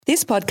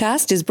This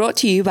podcast is brought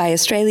to you by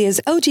Australia's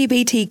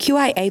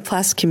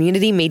LGBTQIA+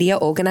 community media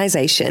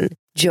organisation,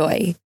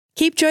 Joy.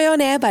 Keep Joy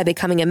on air by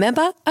becoming a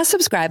member, a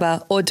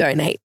subscriber, or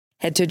donate.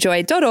 Head to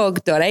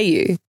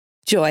joy.org.au.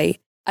 Joy,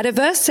 a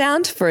diverse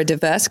sound for a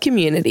diverse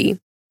community.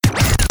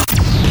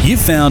 You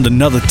found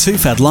another Two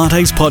Fat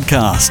Lattes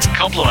podcast.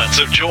 Compliments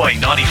of Joy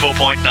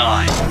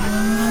 94.9.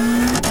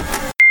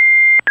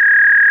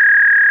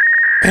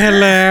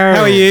 Hello.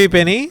 How are you,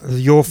 Benny?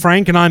 You're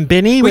Frank and I'm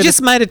Benny. We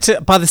just made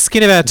it by the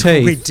skin of our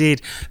teeth. We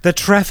did. The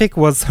traffic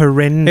was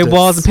horrendous. It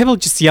was, and people were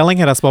just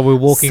yelling at us while we were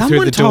walking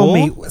through the door.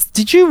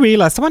 Did you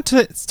realise? Someone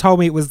told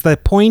me it was the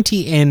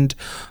pointy end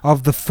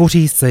of the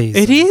footy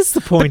season. It is the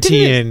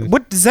pointy end.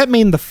 What does that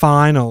mean? The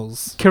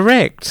finals?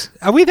 Correct.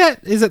 Are we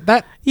that? Is it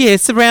that? Yeah,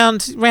 it's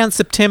around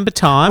September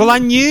time. Well, I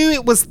knew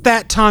it was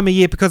that time of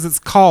year because it's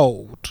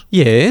cold.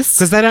 Yes.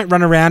 Because they don't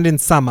run around in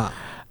summer.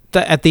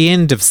 At the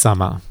end of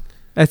summer.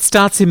 It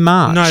starts in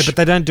March. No, but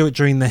they don't do it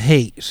during the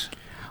heat.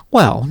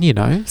 Well, you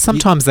know,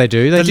 sometimes they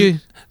do. They do.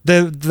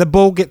 The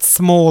ball gets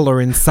smaller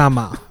in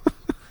summer.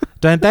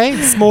 Don't they?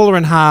 Smaller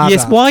and harder.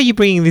 Yes, why are you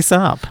bringing this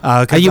up?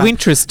 Are you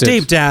interested?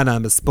 Deep down,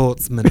 I'm a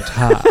sportsman at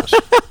heart.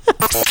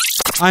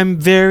 I'm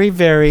very,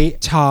 very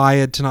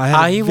tired tonight.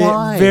 Are you?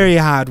 Why? Very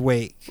hard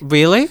week.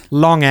 Really?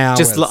 Long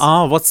hours.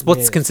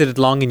 What's considered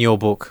long in your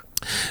book?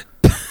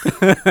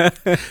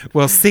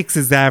 Well, 6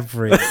 is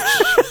average.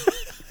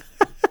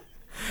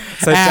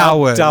 So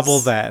hours. Double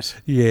that.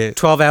 Yeah.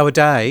 12-hour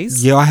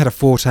days? Yeah, I had a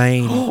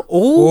 14.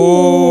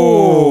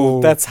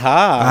 Oh, that's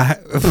hard.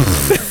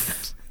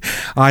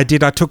 I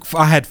did. I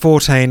had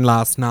 14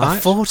 last night.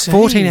 A 14?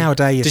 14-hour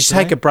day yesterday. Did you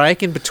take a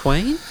break in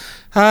between?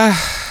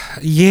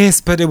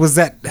 Yes, but it was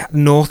at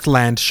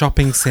Northland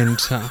Shopping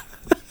Centre.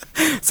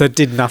 So it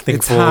did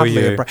nothing for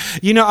you.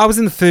 You know, I was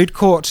in the food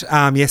court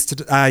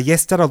yesterday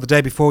or the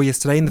day before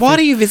yesterday. Why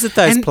do you visit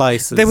those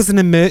places? There was an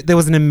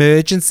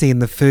emergency in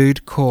the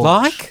food court.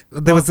 Like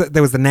there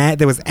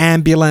was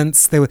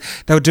ambulance. They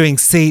were doing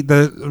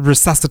the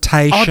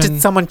resuscitation. Oh,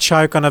 did someone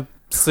choke on a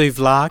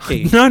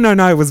souvlaki?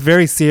 No. It was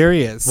very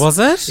serious. Was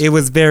it? It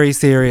was very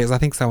serious. I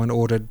think someone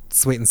ordered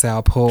sweet and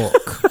sour pork.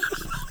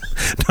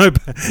 No,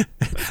 but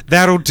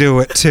that'll do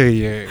it to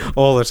you.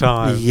 All the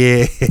time.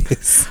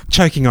 Yes.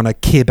 Choking on a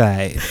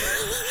kibbe.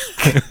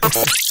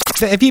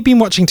 So have you been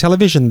watching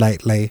television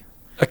lately?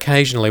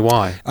 Occasionally.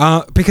 Why?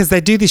 Because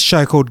they do this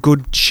show called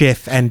Good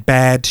Chef and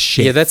Bad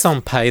Chef. Yeah, that's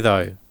on pay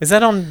though. Is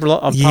that on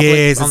public?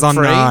 Yes, it's on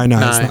free? No,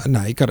 it's not.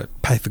 No, you got to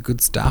pay for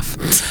good stuff.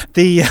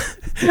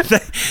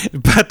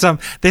 But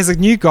there's a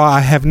new guy.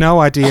 I have no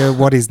idea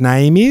what his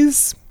name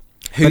is.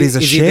 But he's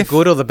a chef. Is he the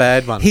good or the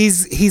bad one?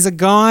 He's a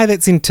guy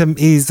he's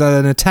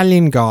an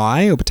Italian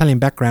guy or Italian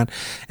background,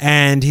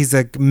 and he's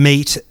a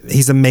meat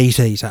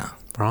eater.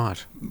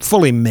 Right.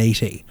 Fully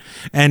meaty.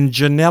 And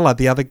Janella,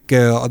 the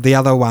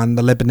other one,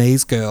 the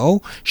Lebanese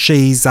girl,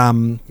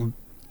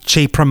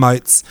 she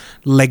promotes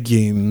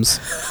legumes.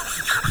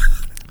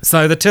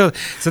 So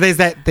there's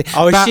that.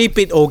 Is she a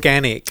bit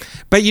organic?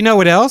 But you know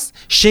what else?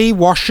 She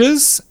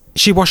washes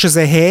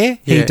her hair.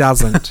 Yeah. He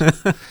doesn't.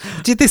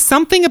 There's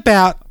something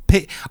about.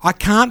 I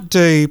can't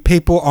do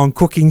people on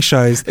cooking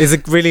shows. Is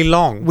it really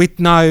long? With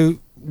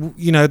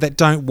that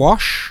don't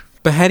wash.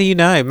 But how do you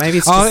know? Maybe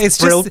it's just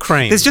grill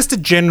cream. There's just a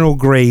general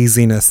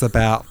greasiness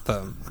about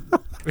them.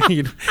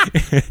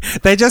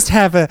 They just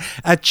have a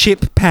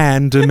chip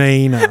pan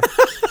demeanour.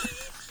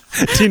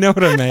 Do you know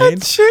what I mean?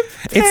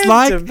 It's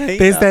like demeanor.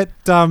 There's that.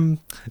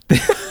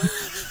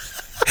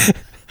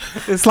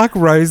 It's like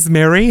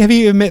Rosemary. Have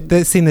you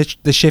seen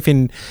the chef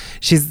in?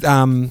 She's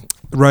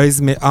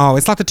Rosemary. Oh,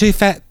 it's like the two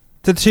fat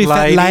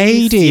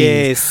ladies.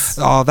 Yes.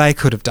 Oh, they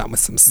could have done with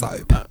some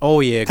soap. Oh,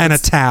 yeah. And a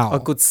towel. A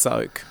good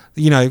soak.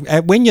 You know,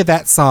 when you're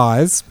that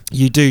size,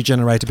 you do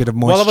generate a bit of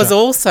moisture. Well, it was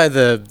also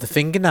the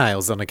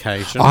fingernails on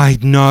occasion. I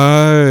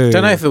know.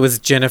 Don't know if it was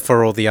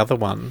Jennifer or the other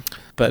one.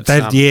 But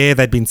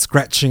they'd been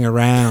scratching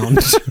around.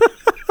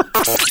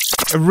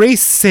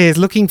 Reese says,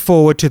 looking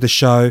forward to the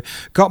show.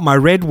 Got my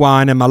red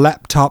wine and my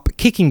laptop,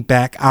 kicking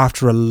back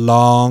after a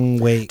long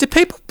week. Do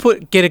people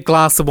get a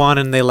glass of wine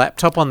and their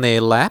laptop on their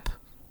lap?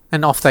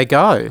 And off they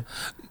go.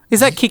 Is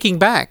that kicking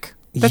back?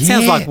 That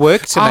sounds like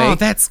work to me. Oh,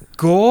 that's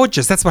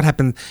gorgeous. That's what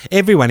happened.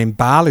 Everyone in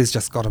Bali's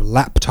just got a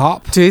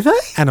laptop. Do they?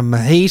 And a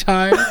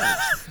mojito.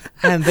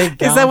 And they're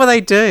going. Is that what they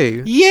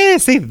do?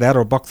 Yes, either that or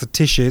a box of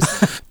tissues.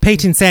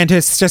 Pete in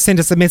Sandhurst just sent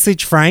us a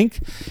message, Frank.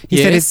 He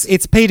said,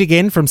 it's Pete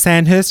again from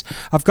Sandhurst.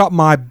 I've got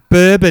my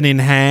bourbon in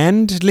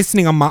hand,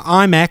 listening on my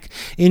iMac,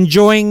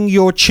 enjoying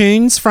your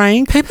tunes,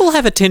 Frank. People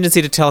have a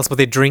tendency to tell us what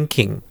they're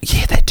drinking.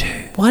 Yeah, they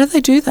do. Why do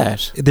they do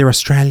that? They're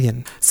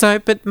Australian. So,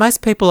 but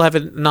most people have a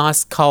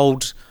nice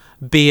cold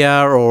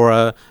beer or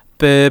a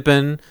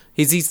bourbon.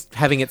 Is he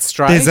having it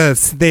straight?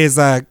 There's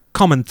a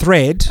common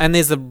thread. And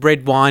there's the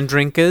red wine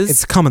drinkers.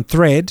 It's a common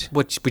thread.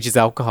 Which is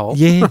alcohol.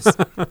 Yes.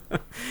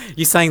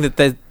 You're saying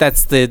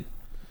that's the...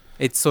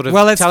 It's sort of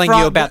telling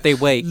you about their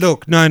week.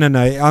 Look, no.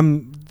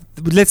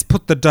 Let's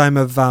put the dome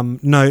of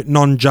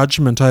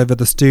non-judgment over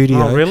the studio.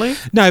 Oh, really?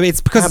 No, it's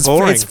because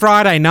it's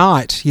Friday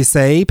night, you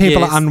see.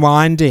 People are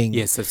unwinding.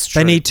 Yes, that's true.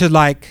 They need to,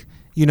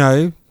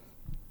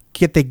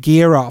 get their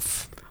gear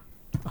off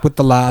with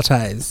the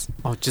lattes.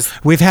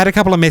 We've had a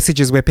couple of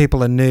messages where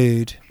people are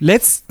nude.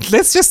 Let's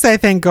just say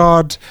thank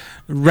God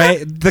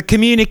the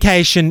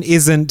communication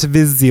isn't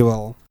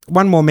visual.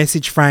 One more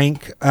message,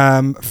 Frank,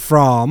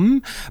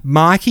 from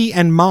Mikey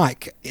and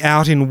Mike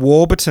out in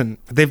Warburton.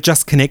 They've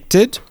just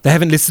connected. They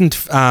haven't listened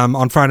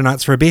on Friday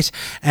nights for a bit,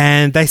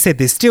 and they said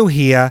they're still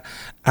here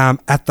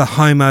at the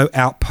Homo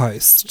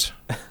Outpost.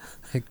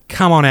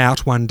 Come on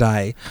out one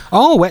day.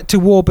 Oh, to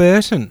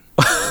Warburton.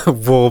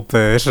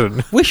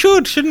 Warburton. We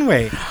shouldn't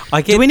we?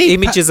 I get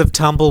images of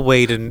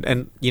tumbleweed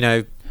and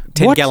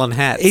 10-gallon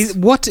hats.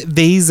 What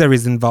visa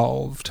is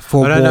involved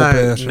for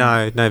Warburton?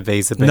 No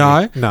visa.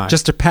 No?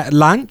 Just a packed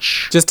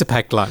lunch? Just a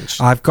packed lunch.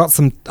 I've got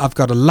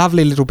a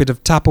lovely little bit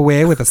of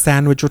Tupperware with a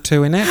sandwich or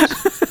two in it.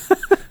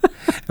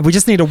 We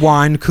just need a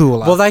wine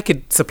cooler. Well, they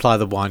could supply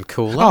the wine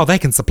cooler. Oh, they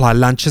can supply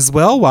lunch as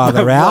well while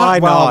they're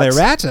out. While they're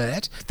at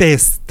it.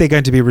 They're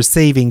going to be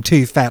receiving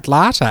 2 fat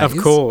lattes. Of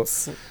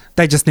course.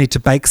 They just need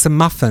to bake some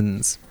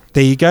muffins.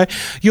 There you go.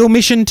 Your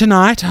mission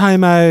tonight,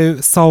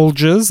 Homo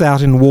soldiers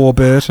out in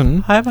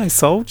Warburton. Homo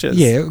soldiers?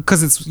 Yeah,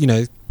 because it's,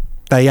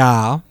 they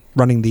are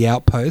running the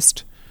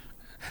outpost.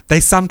 They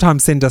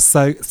sometimes send us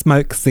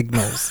smoke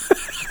signals.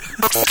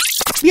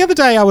 The other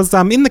day I was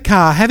in the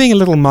car having a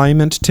little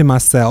moment to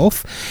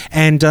myself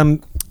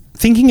and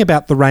thinking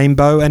about the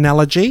rainbow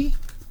analogy.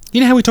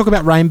 You know how we talk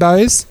about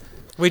rainbows?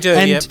 We do,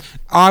 and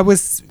I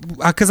was,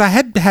 because I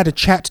had a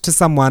chat to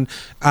someone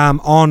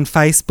on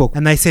Facebook,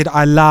 and they said,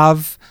 I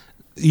love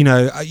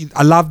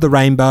the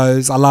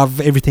rainbows. I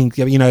love everything,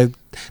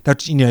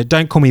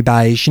 don't call me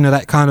beige,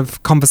 that kind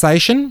of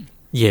conversation.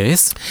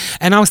 Yes.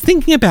 And I was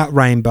thinking about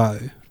rainbow.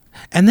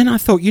 And then I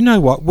thought, you know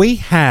what? We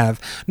have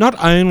not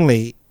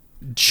only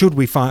should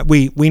we find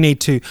we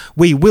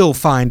will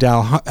find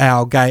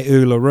our gay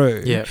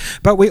Uluru. Yeah.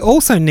 But we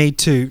also need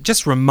to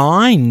just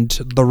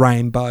remind the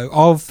rainbow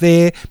of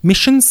their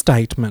mission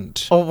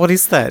statement. Oh, what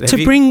is that?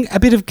 To bring a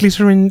bit of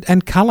glitter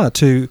and colour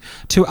to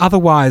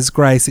otherwise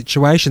grey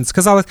situations.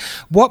 Because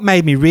what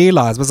made me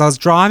realise was I was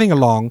driving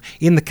along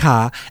in the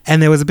car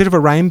and there was a bit of a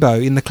rainbow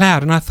in the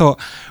cloud, and I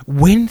thought,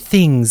 when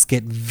things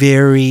get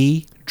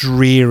very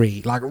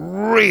dreary, like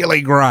really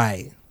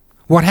grey,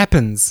 what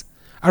happens?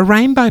 A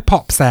rainbow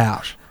pops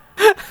out.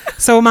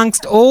 So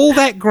amongst all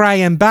that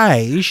grey and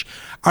beige,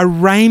 a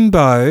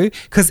rainbow,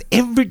 because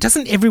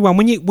doesn't everyone,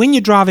 when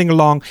you're driving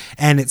along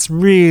and it's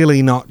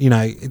really not,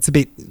 it's a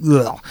bit,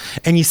 ugh,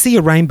 and you see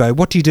a rainbow,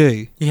 what do you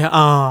do?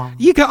 Yeah.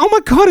 You go, oh my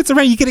God, it's a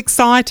rainbow. You get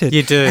excited.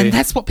 You do. And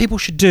that's what people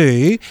should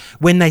do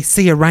when they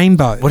see a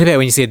rainbow. What about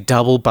when you see a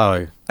double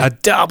bow? A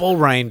double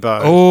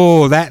rainbow.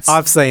 Oh,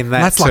 I've seen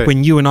that. That's too. Like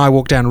when you and I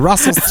walk down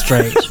Russell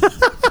Street.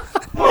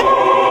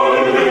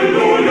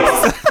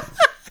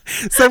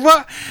 So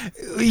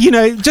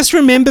just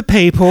remember,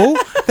 people,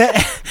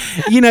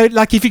 that,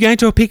 like if you're going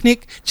to a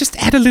picnic, just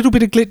add a little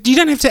bit of glitter. You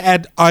don't have to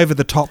add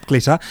over-the-top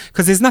glitter,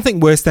 because there's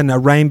nothing worse than a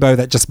rainbow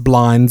that just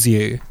blinds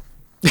you.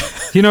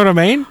 You know what I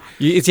mean?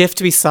 You have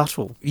to be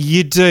subtle.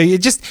 You do.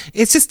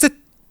 It's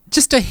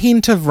just a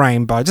hint of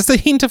rainbow, just a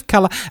hint of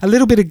colour, a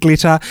little bit of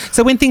glitter.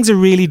 So when things are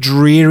really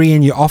dreary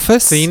in your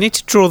office... So you need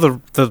to draw the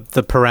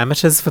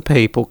parameters for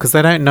people, because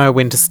they don't know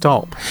when to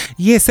stop.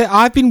 Yeah, so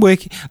I've been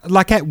working,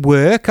 like at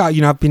work,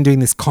 I've been doing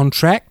this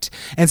contract.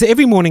 And so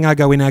every morning I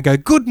go in, I go,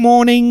 good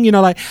morning,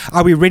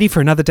 are we ready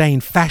for another day in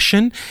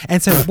fashion?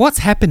 And so what's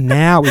happened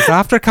now is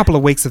after a couple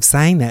of weeks of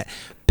saying that,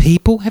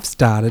 people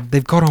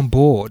they've got on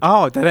board.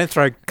 Oh, they don't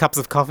throw cups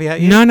of coffee at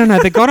you? No,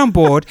 they got on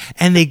board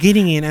and they're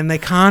getting in, and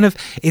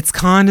it's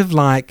kind of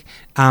like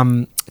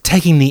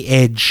taking the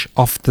edge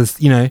off the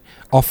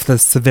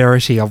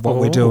severity of what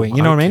we're doing.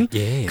 You know what I mean?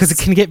 Yes. Because it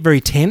can get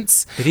very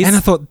tense. It is. And I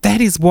thought, that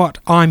is what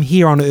I'm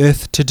here on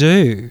earth to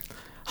do.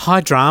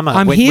 High drama.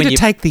 I'm here to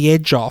take the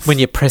edge off. When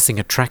you're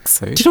pressing a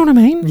tracksuit. Do you know what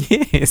I mean?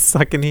 Yes,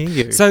 I can hear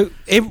you. So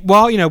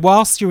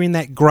whilst you're in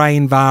that grey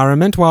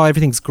environment, while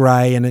everything's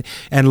grey and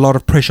a lot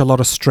of pressure, a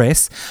lot of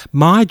stress,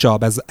 my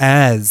job as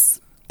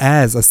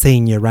a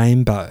senior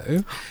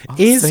rainbow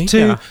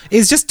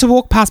is just to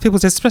walk past people,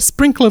 just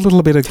sprinkle a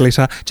little bit of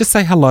glitter, just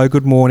say hello,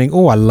 good morning.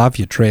 Oh, I love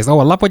your dress. Oh,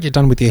 I love what you've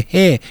done with your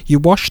hair. You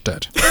washed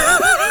it.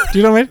 Do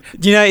you know what I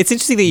mean? It's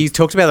interesting that you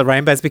talked about the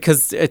rainbows,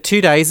 because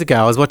 2 days ago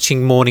I was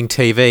watching morning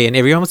TV and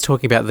everyone was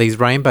talking about these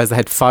rainbows. They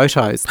had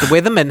photos. The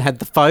weathermen had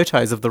the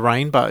photos of the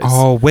rainbows.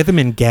 Oh,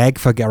 weathermen gag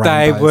for rainbows.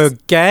 They were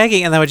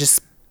gagging and they were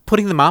just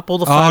putting them up, all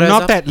the photos. Oh,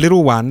 not up. that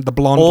little one, the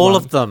blonde all one. All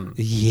of them.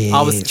 Yes.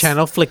 I was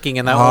channel flicking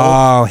and they were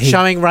all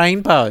showing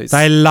rainbows.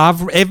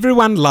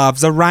 Everyone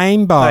loves a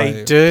rainbow.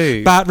 They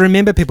do. But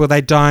remember, people,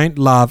 they don't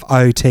love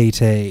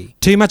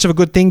OTT. Too much of a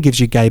good thing gives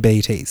you gay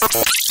beaties.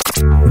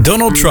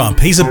 Donald Trump,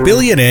 he's a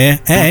billionaire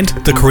and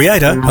the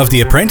creator of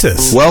The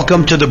Apprentice.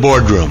 Welcome to the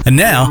boardroom. And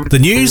now, the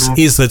news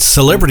is that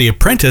Celebrity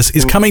Apprentice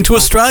is coming to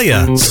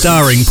Australia,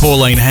 starring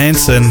Pauline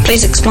Hanson.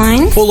 Please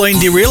explain. Pauline,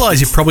 do you realise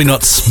you're probably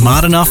not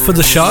smart enough for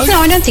the show? No,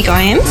 I don't think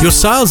I am. Your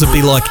sales would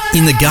be like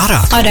in the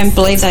gutter. I don't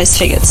believe those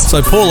figures.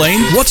 So,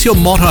 Pauline, what's your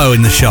motto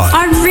in the show?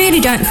 I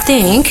really don't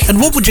think And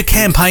what would you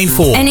campaign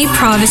for? any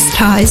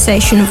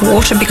privatisation of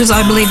water, because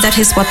I believe that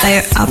is what they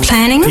are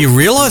planning. Do you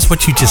realise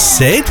what you just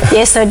said?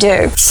 Yes, I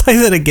do. Say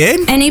that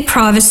again. Any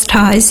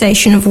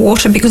privatisation of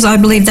water, because I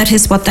believe that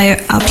is what they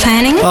are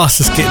planning. Oh, it's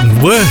just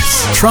getting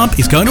worse. Trump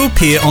is going to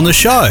appear on the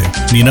show.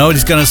 You know what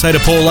he's going to say to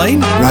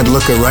Pauline? I'd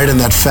look her right in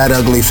that fat,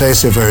 ugly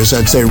face of hers.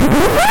 I'd say,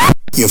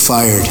 you're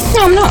fired.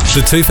 No, I'm not.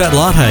 The two fat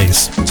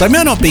lattes. They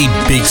may not be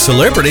big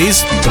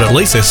celebrities, but at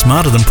least they're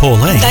smarter than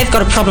Pauline. They've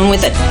got a problem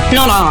with it,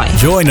 not I.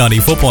 Joy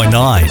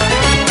 94.9.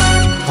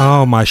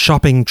 Oh, my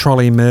shopping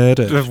trolley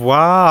murdered.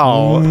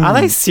 Wow. Are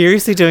they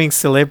seriously doing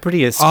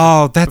celebrity as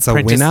Oh, that's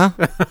Apprentice? a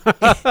winner.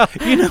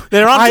 You know,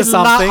 They're onto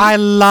something. I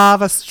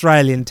love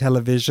Australian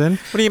television.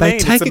 What do you mean?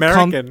 It's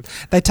American.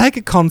 They take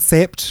a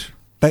concept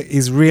that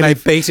is really...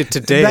 They beat it to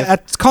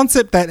death. A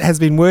concept that has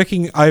been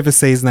working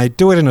overseas, and they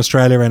do it in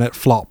Australia and it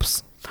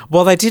flops.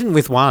 Well, they didn't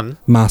with one.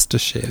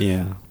 MasterChef.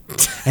 Yeah.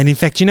 And in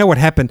fact, you know what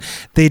happened?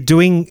 They're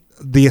doing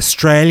the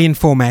Australian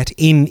format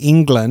in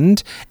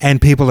England and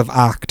people have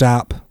arced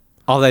up.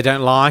 Oh, they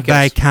don't like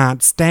They it.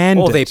 can't stand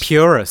it. Or they're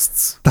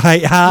purists.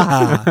 They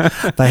are.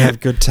 They have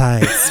good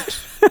taste.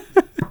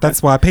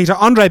 That's why Peter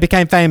Andre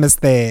became famous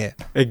there.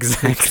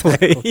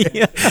 Exactly.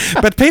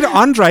 But Peter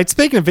Andre,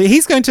 speaking of it,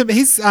 he's going to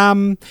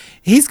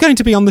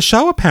be on the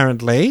show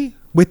apparently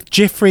with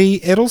Jeffrey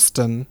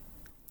Edelstein.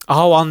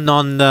 Oh,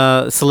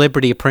 on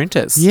Celebrity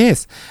Apprentice.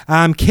 Yes.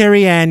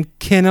 Kerry Ann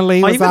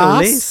Kennelly was you've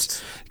got a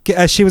asked.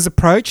 She was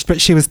approached,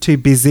 but she was too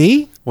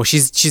busy. Well,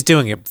 she's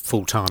doing a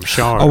full-time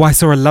show. Oh, I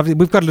saw a lovely...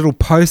 We've got a little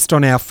post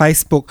on our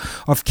Facebook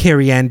of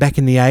Kerry Ann back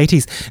in the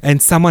 80s,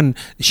 and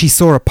she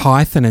saw a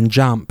python and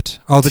jumped.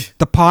 Oh,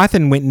 the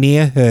python went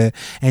near her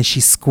and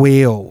she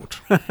squealed.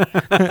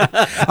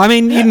 I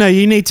mean, you know,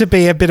 you need to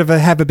be have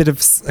a bit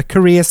of a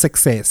career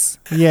success.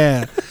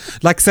 Yeah.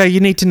 So you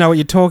need to know what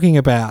you're talking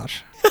about.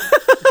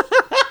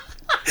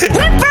 Rip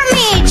for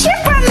me, cheer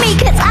for me,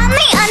 'cause I'm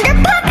the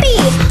under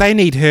puppy. They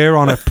need her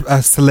on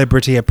a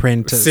Celebrity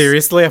Apprentice.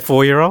 Seriously, a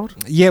 4-year-old?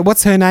 Yeah,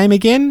 what's her name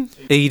again?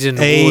 Eden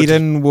Wood.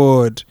 Eden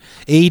Wood.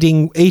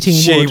 Eating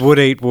She wood. would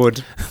eat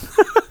wood.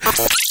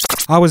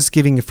 I was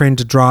giving a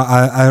friend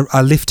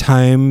a lift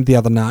home the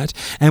other night,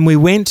 and we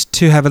went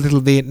to have a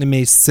little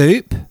Vietnamese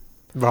soup.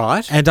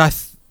 Right. And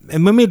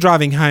when we were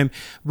driving home,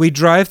 we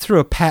drove through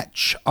a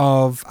patch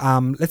of,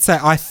 let's say,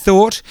 I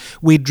thought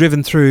we'd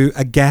driven through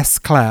a gas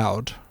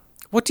cloud.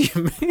 What do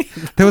you mean?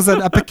 There was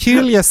a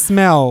peculiar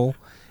smell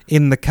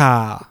in the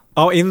car.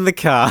 Oh, in the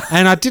car.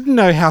 And I didn't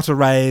know how to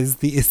raise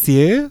the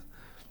issue.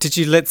 Did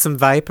you let some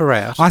vapour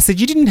out? I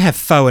said, you didn't have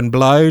foe and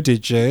blow,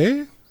 did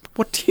you?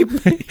 What do you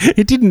mean?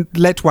 It didn't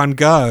let one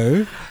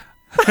go.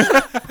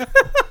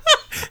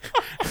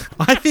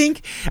 I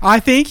think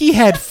he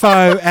had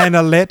foe and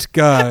a let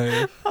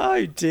go.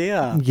 Oh,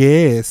 dear.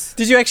 Yes.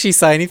 Did you actually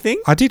say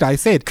anything? I did. I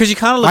said. Because you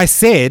kind of look... I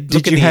said,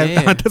 look did in you the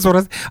have... air. That's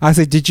what I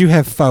said, did you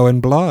have foe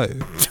and blow?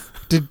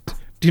 Do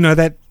you know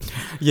that?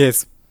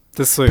 Yes,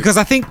 the soup. Because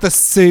I think the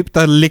soup,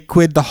 the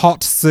liquid, the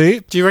hot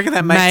soup... Do you reckon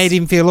that made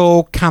him feel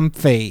all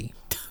comfy.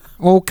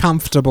 All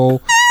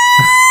comfortable.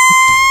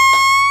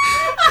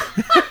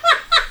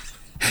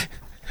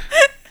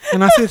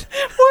 And I said...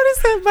 Why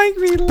does that make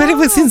me laugh? But it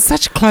was in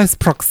such close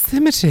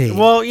proximity.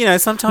 Well, you know,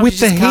 sometimes with you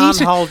just the can't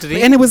heater, hold it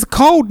in. and it was a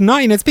cold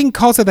night, and it's been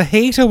cold, so the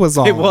heater was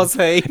on. It was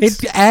heat.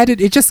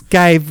 It just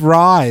gave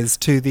rise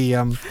to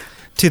the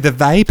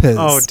vapours.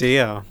 Oh,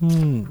 dear.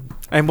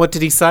 And what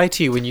did he say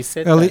to you when you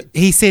said Well, that?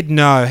 he said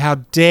no. How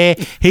dare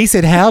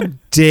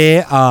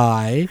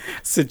I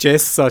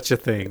Suggest such a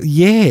thing.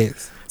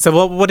 Yes.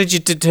 So what did you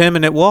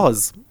determine it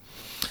was?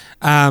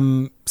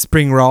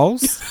 Spring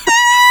rolls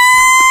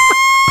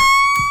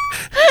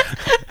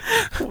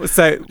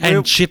So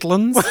and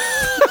chitlins.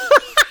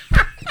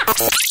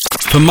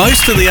 For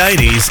most of the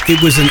 80s,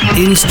 it was an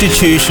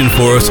institution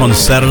for us on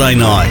Saturday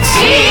nights.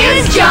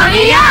 Here's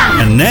Johnny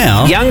Young. And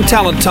now, Young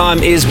Talent Time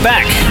is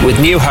back with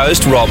new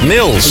host Rob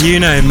Mills. You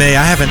know me,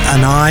 I have an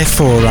eye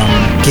for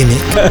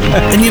gimmick.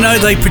 and you know,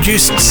 they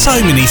produce so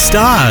many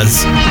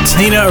stars.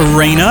 Tina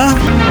Arena.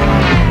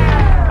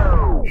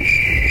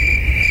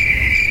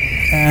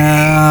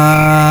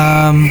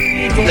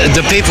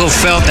 The people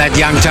felt that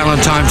Young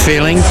Talent Time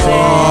feeling.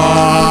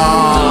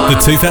 The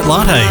two fat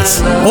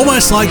lattes.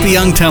 Almost like the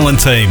Young Talent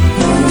team.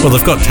 Well,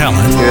 they've got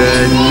talent.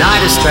 Good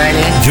night,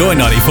 Australia. Joy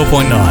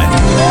 94.9.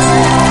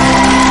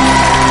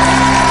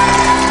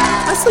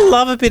 I still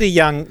love a bit of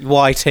young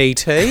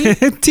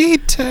YTT.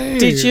 Did too.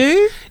 Did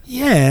you?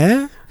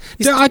 Yeah.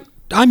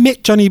 I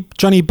met Johnny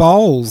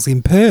Bowles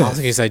in Perth. I was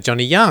going to say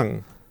Johnny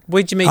Young.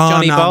 Where'd you meet Oh,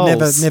 Johnny no,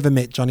 Bowles? never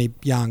met Johnny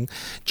Young.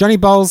 Johnny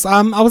Bowles,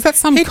 I was at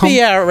some... He'd be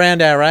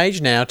around our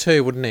age now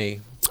too, wouldn't he?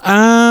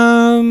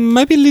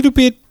 maybe a little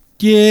bit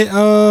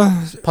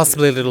Yeah.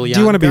 Possibly a little younger. Do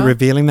you want to be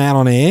revealing that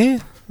on air?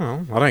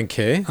 Oh, I don't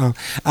care.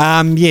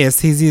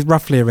 Yes, he's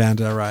roughly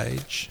around our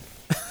age.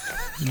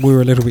 We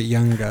were a little bit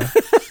younger.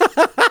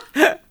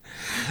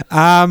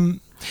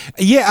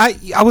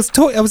 I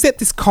was at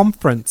this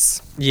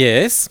conference.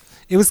 Yes.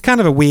 It was kind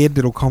of a weird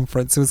little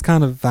conference. It was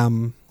kind of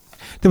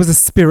there was a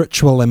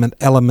spiritual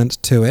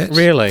element to it.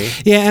 Really?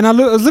 Yeah, and I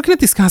was looking at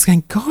this guy, I was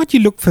going, God, you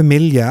look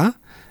familiar,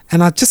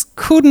 and I just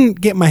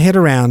couldn't get my head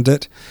around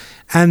it,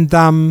 and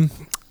I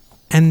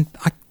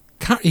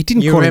can't. He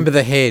didn't. You remember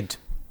the head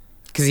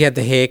because he had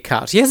the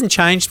haircut. He hasn't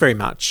changed very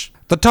much.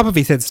 The top of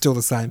his head's still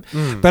the same,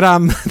 but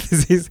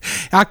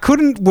I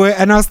couldn't work,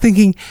 and I was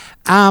thinking,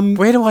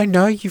 where do I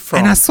know you from?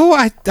 And I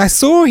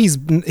saw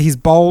his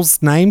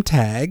Bowles name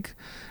tag,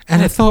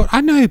 and I thought, I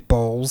know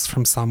Bowles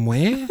from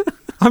somewhere.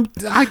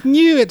 I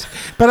knew it,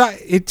 but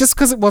it just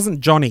because it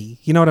wasn't Johnny,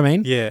 you know what I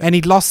mean? Yeah. And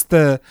he'd lost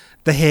the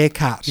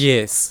haircut.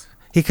 Yes.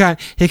 He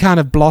kind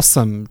of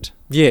blossomed.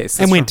 Yes.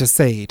 And went to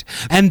seed.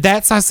 And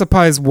that's, I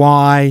suppose,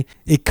 why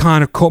it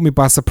kind of caught me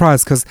by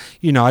surprise because,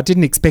 I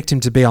didn't expect him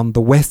to be on the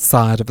west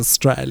side of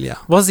Australia.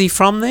 Was he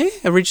from there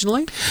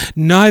originally?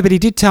 No, but he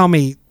did tell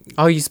me.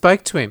 Oh, you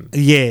spoke to him?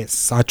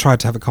 Yes, I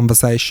tried to have a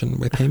conversation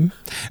with him.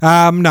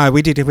 No,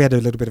 we did. We had a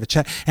little bit of a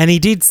chat. And he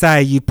did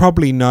say, you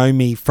probably know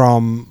me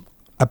from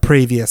a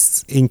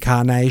previous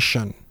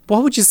incarnation. Why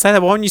would you say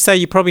that? Why wouldn't you say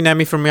you probably know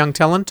me from Young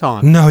Talent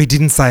Time? No, he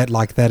didn't say it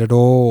like that at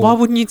all. Why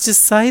wouldn't you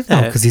just say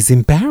that? Oh, because he's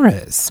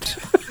embarrassed.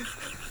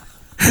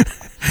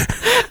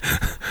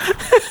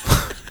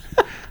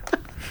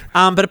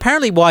 But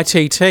apparently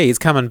YTT is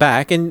coming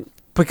back, and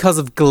because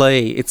of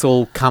Glee, it's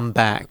all come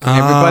back. And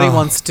everybody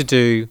wants to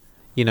do,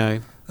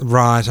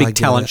 right, big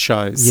talent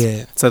shows.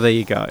 Yeah. So there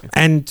you go.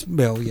 And,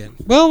 well, yeah.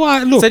 Well,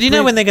 look. So do you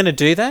know when they're going to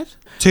do that?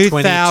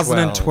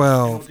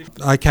 2012.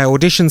 Okay,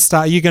 audition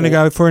start. Are you going to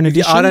go for an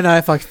audition? I don't know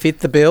if I fit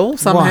the bill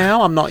somehow.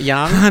 What? I'm not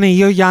young. Honey,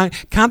 you're young.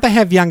 Can't they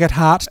have young at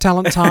heart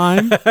talent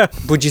time?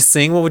 Would you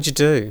sing? What would you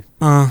do?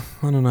 I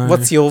don't know.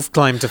 What's your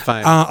claim to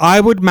fame? I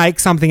would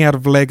make something out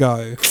of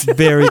Lego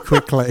very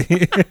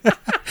quickly.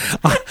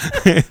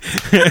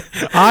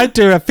 I'd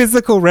do a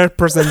physical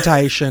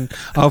representation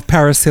of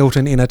Paris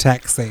Hilton in a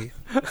taxi.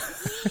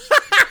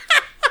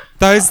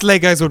 Those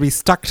Legos would be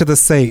stuck to the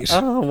seat.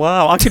 Oh,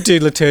 wow. I could do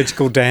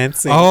liturgical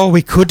dancing. Oh,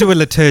 we could do a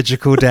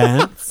liturgical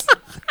dance.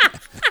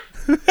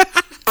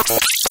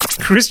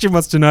 Christian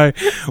wants to know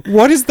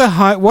what's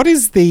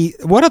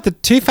the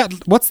two fat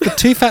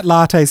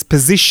lattes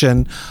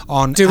position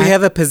on Do we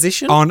have a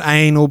position? On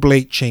anal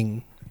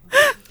bleaching?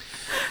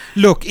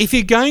 Look, if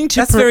you're going to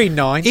That's very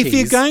 90s. If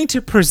you're going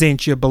to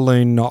present your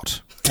balloon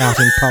knot out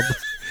in public,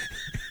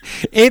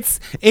 it's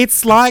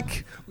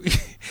like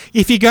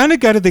if you're going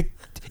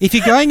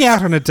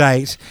out on a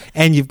date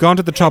and you've gone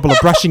to the trouble of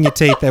brushing your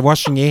teeth and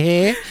washing your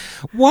hair,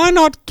 why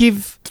not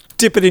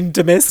dip it in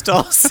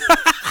Domestos?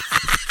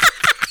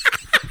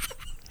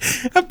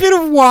 A bit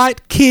of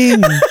white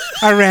king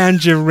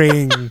around your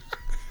ring.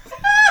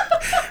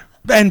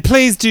 And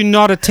please do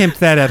not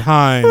attempt that at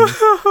home.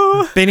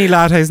 Benny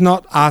Latte is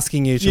not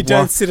asking you to You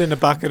don't sit in a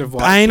bucket of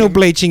white Anal king.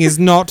 bleaching is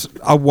not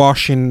a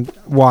wash in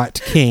white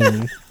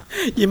king.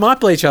 You might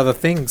bleach other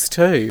things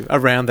too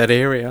around that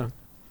area.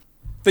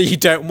 But you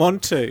don't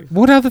want to.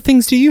 What other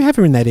things do you have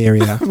in that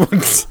area?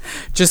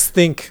 Just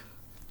think.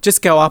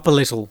 Just go up a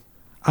little.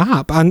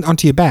 Up?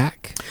 Onto your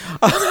back?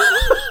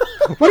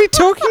 What are you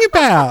talking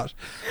about?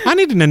 I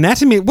need an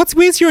anatomy.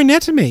 Where's your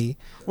anatomy?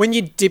 When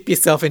you dip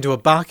yourself into a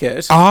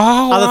bucket,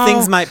 Oh, other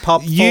things might fall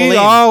in.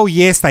 Oh,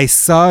 yes, they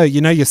soak.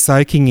 You're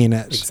soaking in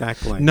it.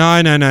 Exactly. No.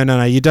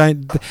 You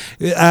don't.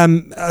 We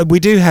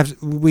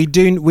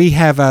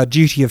have a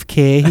duty of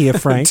care here,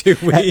 Frank. Do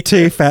we? At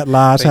Two Fat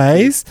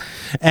Lattes,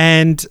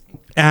 and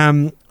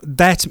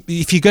that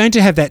if you're going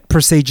to have that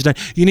procedure done,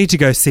 you need to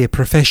go see a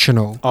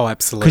professional. Oh,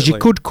 absolutely. Because you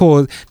could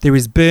cause there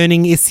is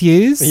burning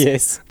issues.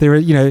 Yes. There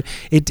are.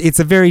 It's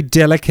a very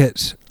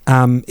delicate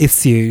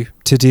issue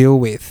to deal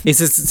with.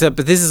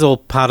 But this is all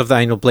part of the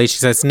anal bleaching,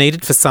 so it's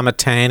needed for summer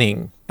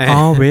tanning.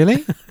 Oh,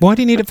 really? Why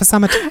do you need it for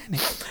summer tanning?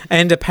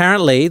 And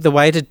apparently the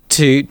way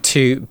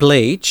to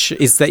bleach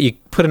is that you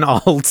put an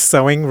old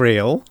sewing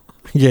reel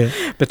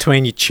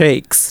between your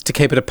cheeks to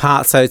keep it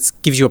apart so it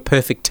gives you a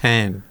perfect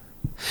tan.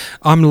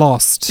 I'm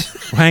lost.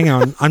 Hang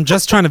on. I'm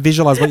just trying to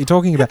visualise what you're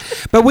talking about.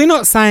 But we're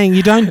not saying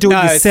you don't do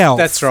it yourself.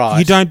 That's right.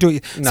 You don't do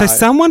it. No. So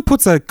someone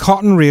puts a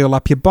cotton reel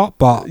up your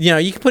bot.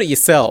 You can put it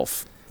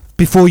yourself.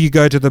 Before you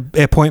go to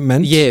the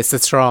appointment? Yes,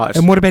 that's right.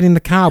 And what about in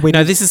the car?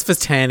 No, this is for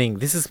tanning.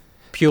 This is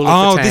purely for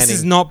tanning. Oh, this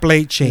is not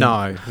bleaching.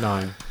 No.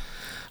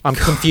 I'm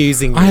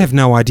confusing you. I have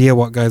no idea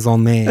what goes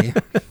on there.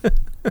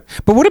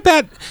 But what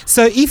about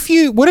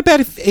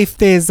if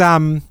there's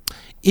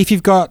if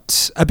you've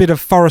got a bit of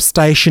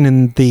forestation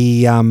in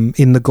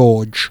the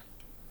gorge?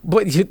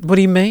 What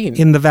do you mean?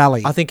 In the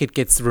valley? I think it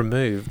gets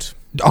removed.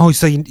 Oh,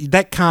 so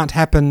that can't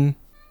happen.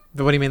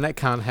 But what do you mean that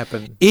can't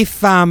happen?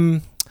 If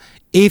you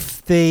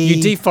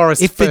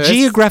deforest if first. the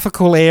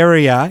geographical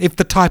area, if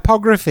the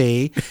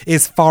typography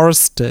is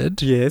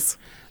forested, yes,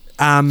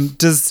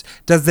 does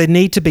there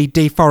need to be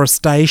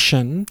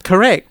deforestation?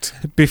 Correct.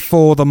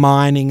 Before the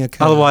mining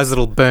occurs? Otherwise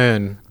it'll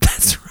burn.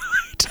 That's right.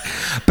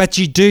 But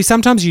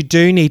sometimes you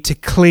do need to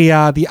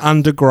clear the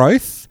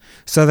undergrowth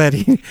so that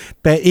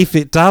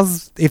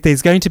if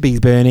there's going to be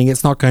burning,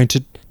 it's not going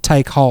to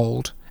take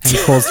hold and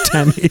cause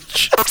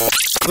damage.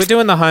 We're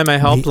doing the Homo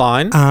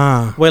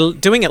Helpline. We're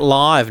doing it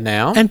live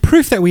now. And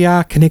proof that we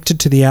are connected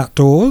to the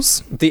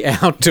outdoors. The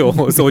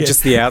outdoors or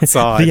just the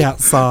outside? The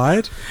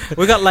outside.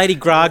 We've got Lady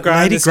Gragra.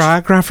 Lady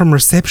Gragra from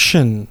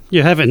reception.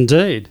 You have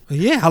indeed.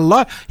 Yeah,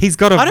 hello. He's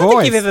got a voice. I don't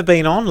think you've ever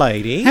been on,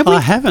 Lady. I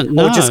haven't,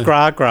 no. Or just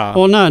Gragra.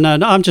 Well, no,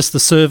 I'm just the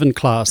servant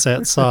class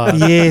outside.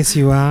 Yes,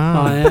 you are.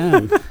 I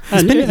am.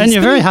 And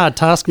you're very hard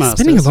taskmaster.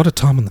 Spending a lot of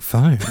time on the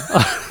phone.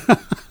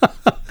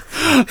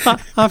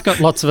 I've got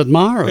lots of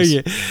admirers.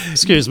 Yeah.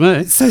 Excuse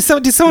me. So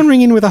did someone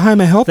ring in with a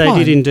Homo Helpline?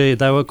 They did indeed.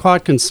 They were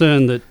quite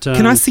concerned that...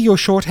 Can I see your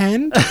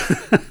shorthand?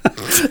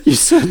 You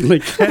certainly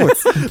can,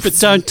 but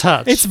don't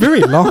touch. It's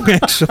very long,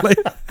 actually.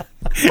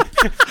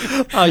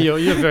 Oh,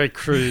 you're very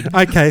crude.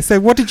 Okay, so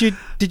what did you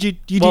did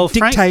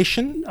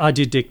dictation? I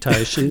did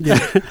dictation,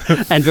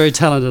 and very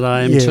talented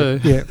I am too.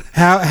 Yeah.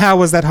 How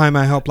was that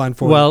Homo Helpline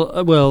for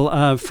you?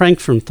 Well, Frank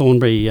from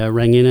Thornbury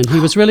rang in, and he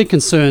was really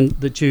concerned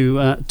that you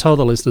told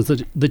the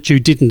listeners that you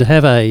didn't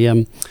have a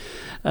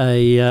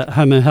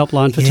Homo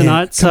Helpline for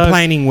tonight.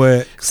 Complaining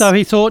works. So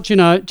he thought,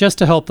 just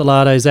to help the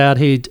Lattes out,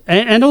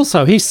 and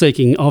also he's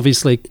seeking,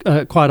 obviously,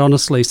 quite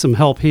honestly, some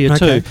help here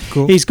too.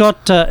 Cool. He's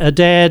got a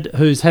dad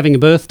who's having a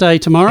birthday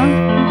tomorrow.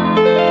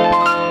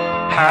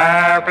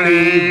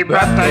 Happy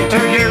birthday to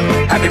you.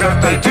 Happy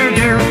birthday to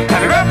you.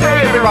 Happy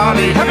birthday,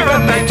 everybody. Happy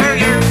birthday to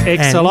you.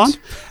 Excellent.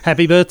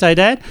 Happy birthday,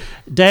 Dad.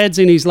 Dad's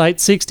in his late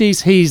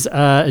 60s. He's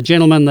a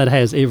gentleman that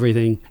has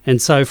everything.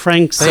 And so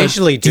Frank's... They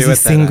usually do. Is he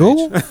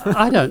single?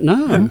 I don't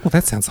know. Well,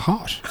 that sounds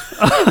hot.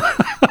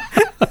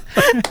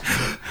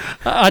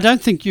 I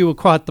don't think you were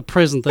quite the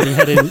present that he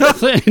had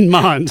in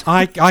mind.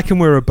 I can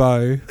wear a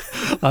bow.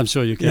 I'm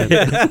sure you can.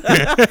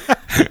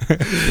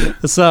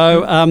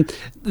 So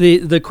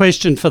the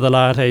question for the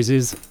Lattes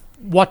is,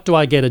 what do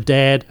I get a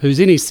dad who's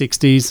in his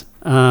 60s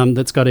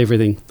that's got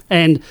everything?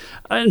 And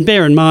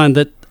bear in mind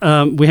that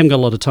we haven't got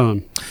a lot of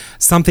time.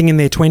 Something in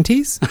their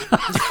 20s?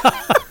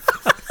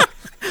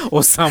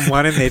 Or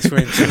someone in their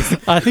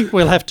 20s. I think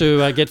we'll have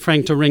to get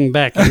Frank to ring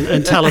back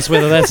and tell us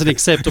whether that's an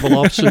acceptable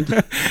option.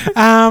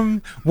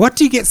 What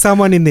do you get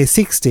someone in their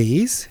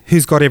 60s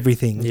who's got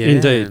everything? Yeah.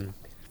 Indeed.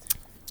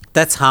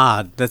 That's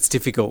hard. That's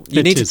difficult. You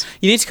It need is.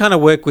 to kind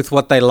of work with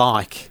what they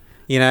like.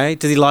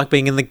 Does he like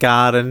being in the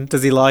garden?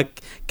 Does he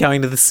like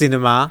going to the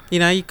cinema?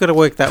 You've got to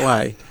work that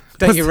way.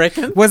 Don't you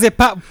reckon? Was it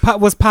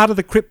was part of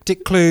the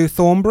cryptic clue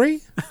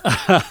Thornbury?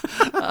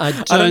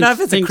 I don't know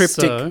if it's a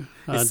cryptic. So.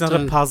 It's not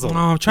a puzzle. Oh,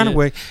 I'm trying to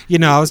work.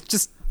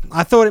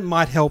 I thought it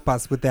might help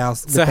us with our...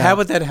 So how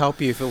would that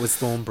help you if it was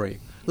Thornbury?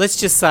 Let's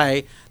just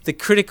say the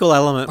critical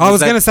element... I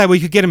was going to say we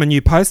could get him a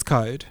new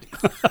postcode.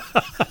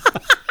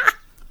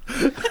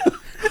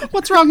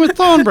 What's wrong with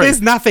Thornbury?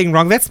 There's nothing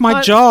wrong. That's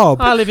my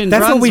job. I live in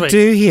That's Brunswick. what we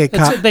do here.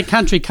 They're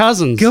country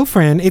cousins.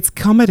 Girlfriend, it's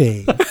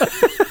comedy.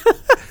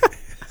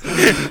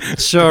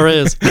 Sure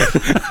is.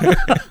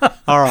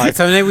 All right,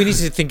 so now we need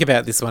to think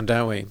about this one,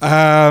 don't we?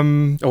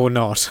 Or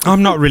not?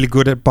 I'm not really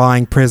good at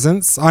buying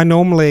presents.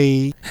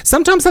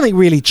 Sometimes something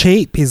really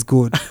cheap is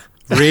good.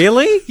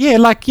 Really? Yeah,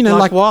 like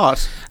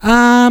what?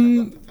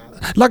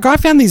 Like I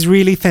found these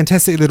really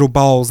fantastic little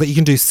bowls that you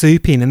can do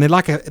soup in, and they're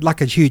like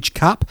a huge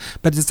cup,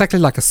 but it's actually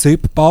like a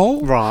soup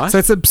bowl. Right. So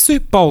it's a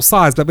soup bowl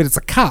size, but it's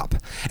a cup,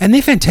 and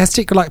they're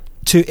fantastic, like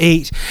to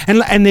eat,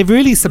 and they're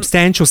really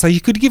substantial. So you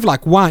could give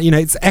like one.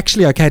 It's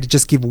actually okay to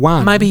just give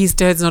one. Maybe his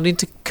dad's not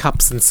into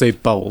cups and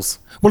soup bowls.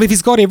 Well, if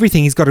he's got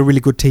everything, he's got a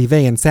really good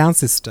TV and sound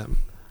system.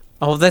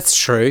 Oh, that's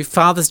true.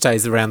 Father's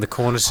Day's around the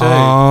corner too.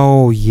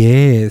 Oh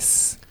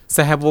yes.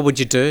 So what would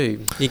you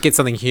do? You get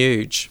something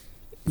huge.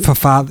 For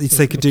father,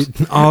 so you could do.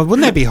 Oh,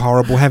 wouldn't that be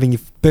horrible having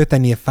your birthday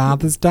near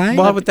Father's Day?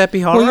 Why would that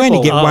be horrible?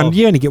 Well,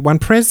 you only get one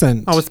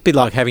present. Oh, it's a bit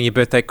like having your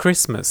birthday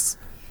Christmas.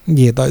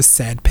 Yeah, those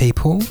sad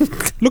people.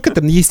 Look at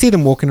them. You see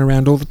them walking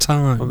around all the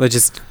time. Well, they're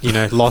just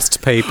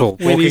lost people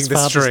When walking is the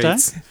Father's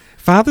streets. Day?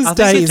 Father's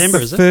Day September,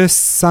 is the first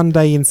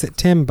Sunday in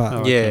September.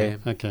 Oh, Yeah.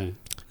 Okay.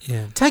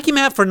 Yeah. Take him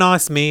out for a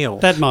nice meal.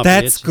 That's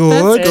it.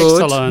 good. That's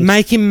excellent.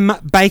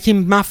 Bake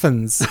him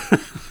muffins.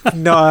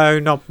 No,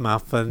 not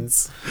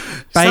muffins.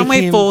 Bake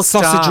Somewhere him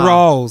 4-star. sausage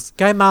rolls.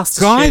 Go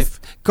Master Chef.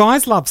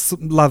 Guys love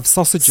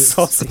sausages.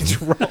 Sausage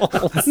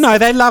rolls. No,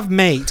 they love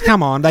meat.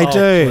 Come on, they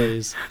do.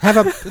 Please.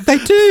 They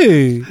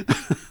do.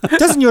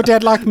 Doesn't your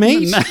dad like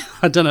meat? No,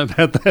 I don't know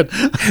about that.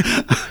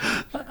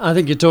 I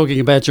think you're talking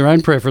about your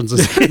own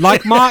preferences.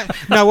 Like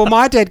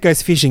my dad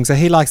goes fishing, so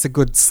he likes a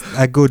good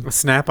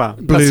snapper,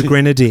 blue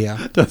grenadier.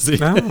 Does he?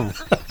 Oh,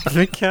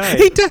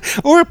 okay.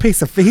 Or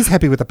he's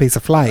happy with a piece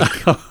of flake.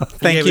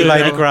 Thank you,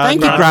 Lady Gra.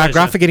 Thank you,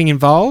 Gra, for getting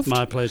involved.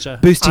 My pleasure.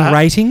 Boosting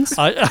ratings.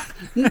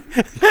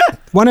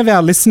 One of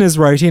our listeners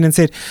wrote in and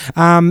said,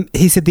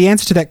 he said the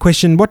answer to that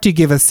question, what do you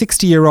give a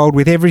 60-year-old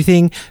with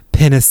everything?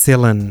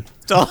 Penicillin.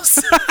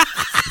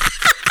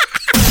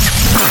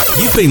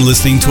 You've been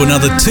listening to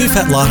another Two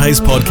Fat Lattes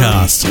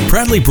podcast,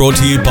 proudly brought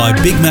to you by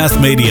Big Mouth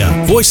Media,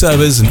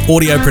 voiceovers and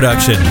audio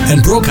production,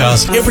 and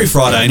broadcast every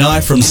Friday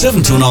night from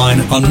 7 till 9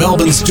 on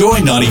Melbourne's Joy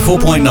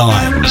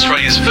 94.9,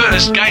 Australia's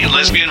first gay and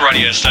lesbian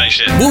radio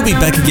station. We'll be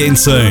back again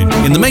soon.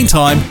 In the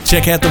meantime,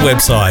 check out the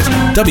website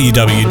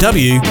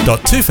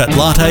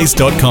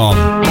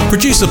www.twofatlattes.com.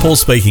 Producer Paul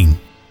speaking.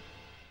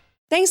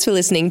 Thanks for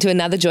listening to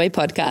another Joy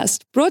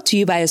podcast, brought to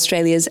you by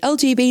Australia's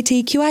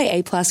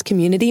LGBTQIA+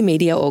 community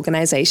media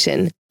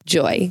organisation,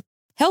 Joy.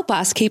 Help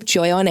us keep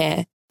Joy on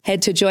air.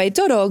 Head to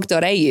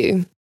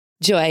joy.org.au.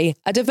 Joy,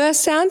 a diverse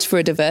sound for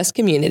a diverse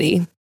community.